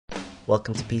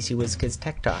Welcome to PC Whiz Kids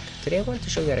Tech Talk. Today I wanted to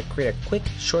show you how to create a quick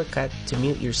shortcut to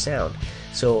mute your sound.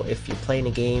 So if you're playing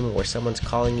a game or someone's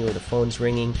calling you or the phone's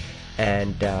ringing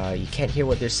and you can't hear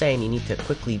what they're saying, you need to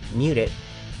quickly mute it,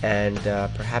 and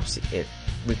perhaps it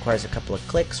requires a couple of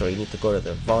clicks, or you need to go to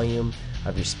the volume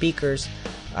of your speakers.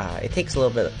 It takes a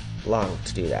little bit long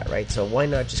to do that, right? So why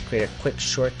not just create a quick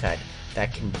shortcut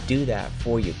that can do that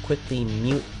for you? Quickly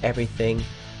mute everything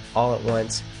all at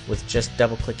once with just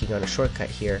double clicking on a shortcut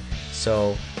here.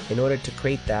 So in order to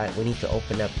create that, we need to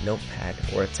open up Notepad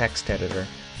or a text editor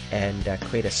and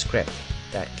create a script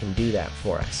that can do that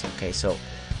for us. Okay, so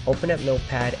open up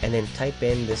Notepad and then type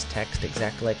in this text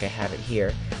exactly like I have it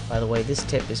here. By the way, this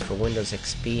tip is for Windows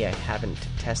XP. I haven't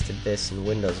tested this in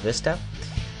Windows Vista.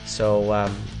 So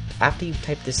after you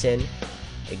type this in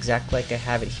exactly like I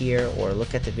have it here, or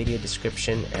look at the video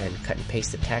description and cut and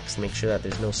paste the text, make sure that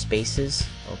there's no spaces,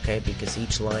 okay, because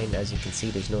each line, as you can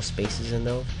see, there's no spaces in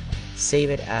those. Save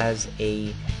it as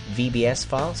a VBS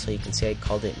file, so you can say I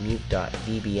called it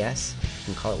mute.vbs. You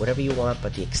can call it whatever you want,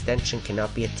 but the extension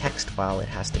cannot be a text file, it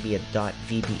has to be a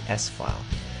 .vbs file.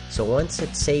 So once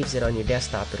it saves it on your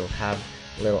desktop, it'll have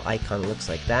a little icon that looks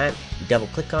like that. You double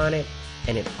click on it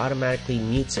and it automatically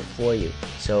mutes it for you.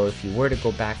 So if you were to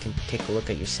go back and take a look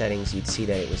at your settings, you'd see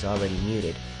that it was already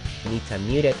muted. You need to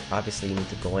unmute it. Obviously you need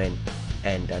to go in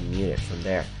and unmute it from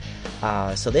there.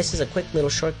 So this is a quick little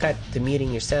shortcut to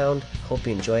muting your sound. Hope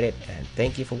you enjoyed it, and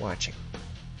thank you for watching.